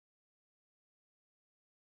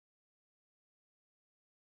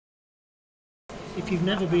if you've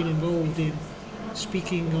never been involved in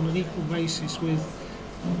speaking on an equal basis with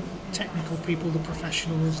technical people, the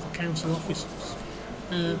professionals, the council officers,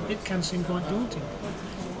 it can seem quite daunting.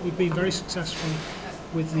 We've been very successful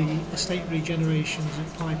with the estate regenerations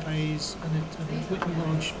at Pipe A's and at Whitney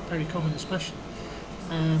Lodge, Perry Common especially.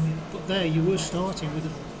 But there you were starting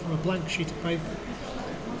from a blank sheet of paper,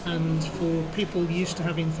 and for people used to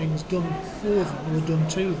having things done for them or done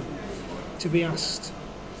to them, to be asked,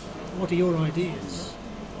 what are your ideas,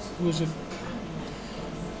 was a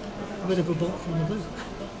bit of a bolt from the blue.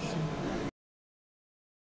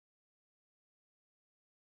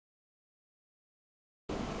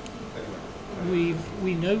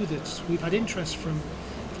 We know that we've had interest from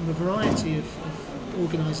a variety of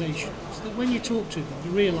organisations, that when you talk to them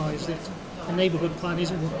you realise that a neighbourhood plan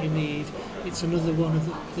isn't what you need, it's another one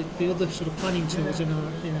of the other sort of planning tools in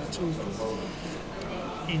our toolkit.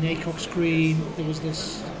 In Acox Green there was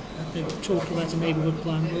this, they talked about a neighbourhood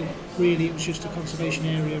plan, but really it was just a conservation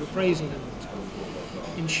area appraisal element.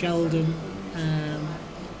 In Sheldon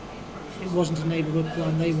it wasn't a neighbourhood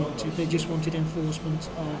plan they wanted, they just wanted enforcement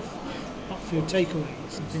of hot food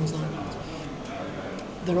takeaways and things like that.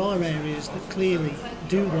 There are areas that clearly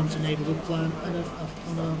do want a neighbourhood plan and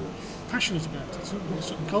are passionate about it.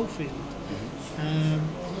 Sutton Coldfield.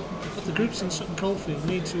 But the groups in Sutton Coldfield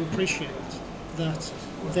need to appreciate that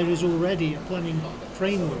there is already a planning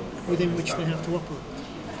framework within which they have to operate.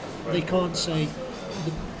 They can't say,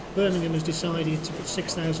 Birmingham has decided to put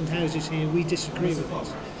 6,000 houses here, we disagree with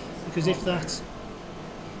it. Because if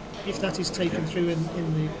that is taken through in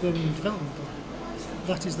the Birmingham Development Plan,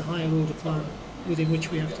 that is the higher order plan within which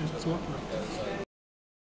we have to operate.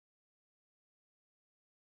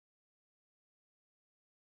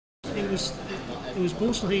 It was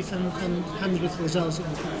Borsall Heath and Handsworth Lazells that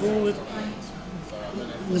were put forward.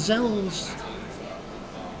 Lazells,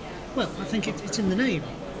 well, I think it's in the name,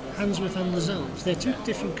 Handsworth and Lazells. They're two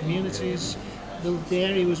different communities. The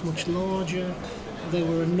area was much larger. There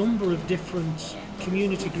were a number of different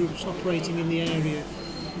community groups operating in the area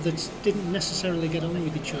that didn't necessarily get on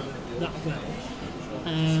with each other that well,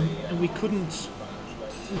 and we couldn't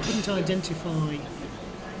identify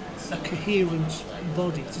a coherent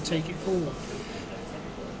body to take it forward.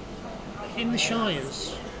 In the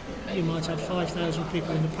shires, you might have 5,000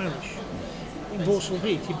 people in the parish. In Borsall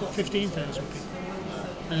Heath, you've got 15,000 people.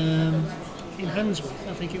 In Handsworth,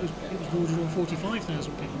 I think it was bordered on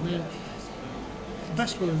 45,000 people. Now, the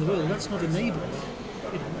best will in the world, that's not a neighbourhood.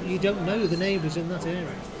 You don't know the neighbours in that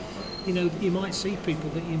area. You might see people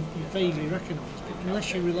that you vaguely recognise, but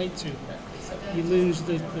unless you relate to them, you lose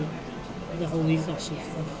the whole ethos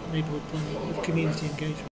of neighbourhood planning, of community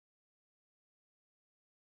engagement.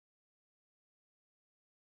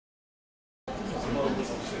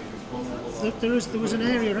 There was an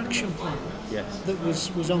area action plan that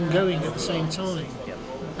was ongoing at the same time,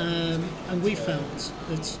 and we felt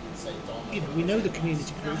that we know the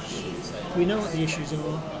community groups, we know what the issues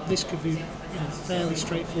are. This could be fairly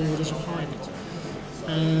straightforward as a pilot.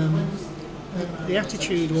 The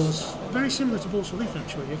attitude was very similar to Borsall Heath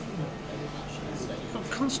actually. You've got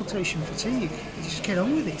consultation fatigue. You just get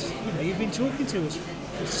on with it. You've been talking to us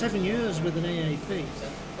for 7 years with an AAP.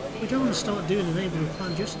 We don't want to start doing a neighbourhood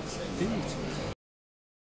plan, just do it.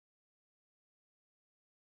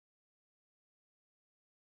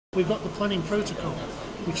 We've got the planning protocol,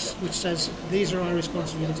 which says these are our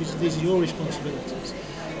responsibilities, these are your responsibilities.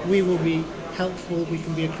 We will be helpful, we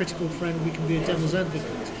can be a critical friend, we can be a devil's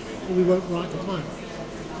advocate, but we won't write the plan.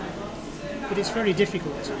 But it's very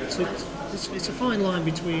difficult. It's a fine line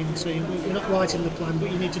between saying we're not writing the plan,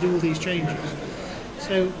 but you need to do all these changes.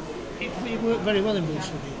 So it worked very well in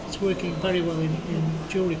Borsall Heath. It's working very well in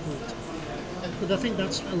Jury Court. But I think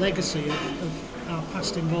that's a legacy of our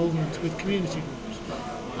past involvement with community groups.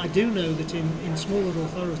 I do know that in smaller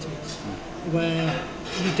authorities where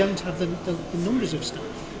you don't have the numbers of staff,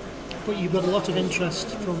 but you've got a lot of interest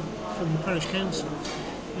from the parish council.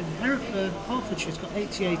 Hertfordshire's got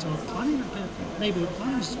 88 odd planning neighbourhood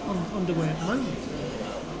plans underway at the moment.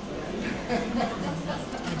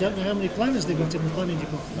 I don't know how many planners they've got in the planning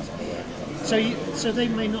department. So they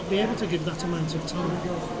may not be able to give that amount of time.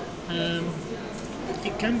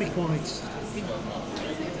 It can be quite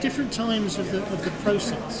different times of the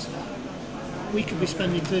process. We could be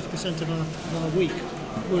spending 30% of our week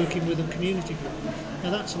working with a community group.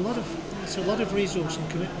 Now that's a lot of resource and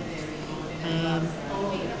commitment.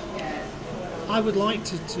 I would like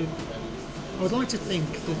to think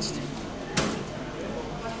that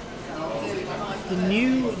the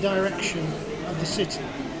new direction of the city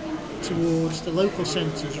towards the local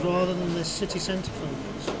centres rather than the city centre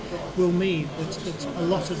focus will mean that a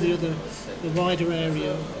lot of the wider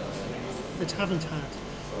area that haven't had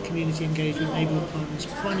community engagement, neighbourhood plans,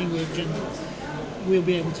 planning work generally, we'll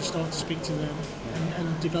be able to start to speak to them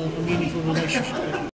and develop a meaningful relationship with them.